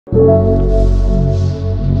Hey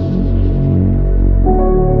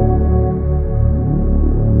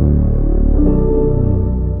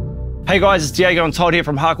guys, it's Diego and Todd here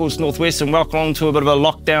from Harcourts Northwest, and welcome along to a bit of a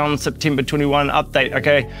lockdown September 21 update,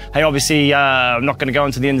 okay? Hey, obviously, I'm not going to go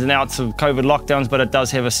into the ins and outs of COVID lockdowns, but it does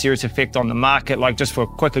have a serious effect on the market. Like, just for a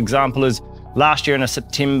quick example is, last year in a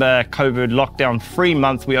September COVID lockdown-free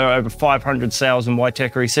month, we are over 500 sales in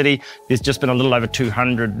Waitakere City. There's just been a little over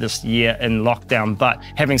 200 this year in lockdown. But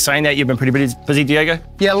having said that, you've been pretty busy, Diego?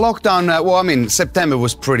 Yeah, lockdown, well, I mean, September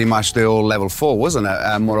was pretty much the old level 4, wasn't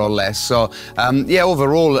it, more or less? So, yeah,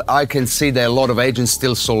 overall, I can see that a lot of agents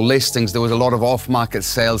still sold listings. There was a lot of off-market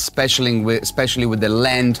sales, especially with the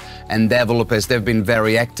land and developers. They've been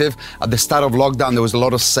very active. At the start of lockdown, there was a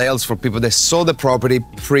lot of sales for people that saw the property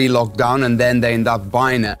pre-lockdown and then they end up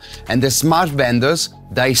buying it. And the smart vendors,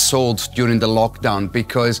 they sold during the lockdown,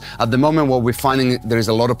 because at the moment what we're finding, there is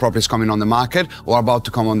a lot of properties coming on the market or about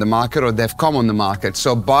to come on the market, or they've come on the market.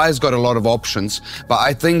 So buyers got a lot of options, but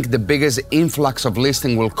I think the biggest influx of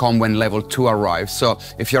listing will come when level 2 arrives. So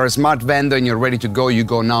if you're a smart vendor and you're ready to go, you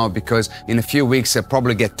go now, because in a few weeks it'll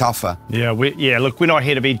probably get tougher. Yeah, look, we're not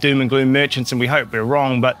here to be doom and gloom merchants, and we hope we're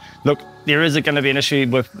wrong, but look, there is going to be an issue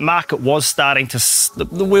with market was starting to,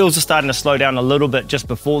 the wheels are starting to slow down a little bit just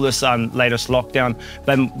before this latest lockdown,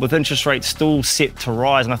 but with interest rates still set to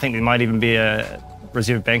rise, and I think there might even be a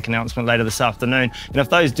Reserve Bank announcement later this afternoon. And if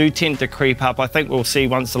those do tend to creep up, I think we'll see,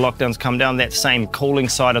 once the lockdowns come down, that same cooling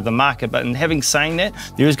side of the market. But in having saying that,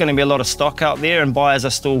 there is going to be a lot of stock out there and buyers are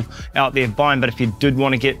still out there buying. But if you did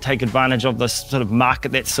want to take advantage of this sort of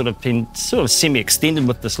market that's sort of been semi-extended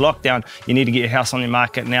with this lockdown, you need to get your house on the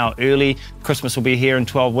market now early. Christmas will be here in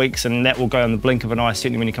 12 weeks and that will go in the blink of an eye,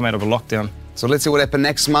 certainly when you come out of a lockdown. So let's see what happens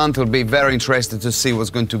next month. It'll be very interesting to see what's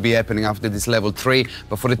going to be happening after this level 3.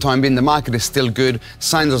 But for the time being, the market is still good.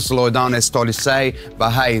 Signs are slowing down, as Todd say.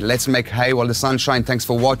 But hey, let's make hay while the sun shines. Thanks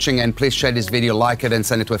for watching, and please share this video, like it, and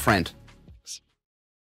send it to a friend.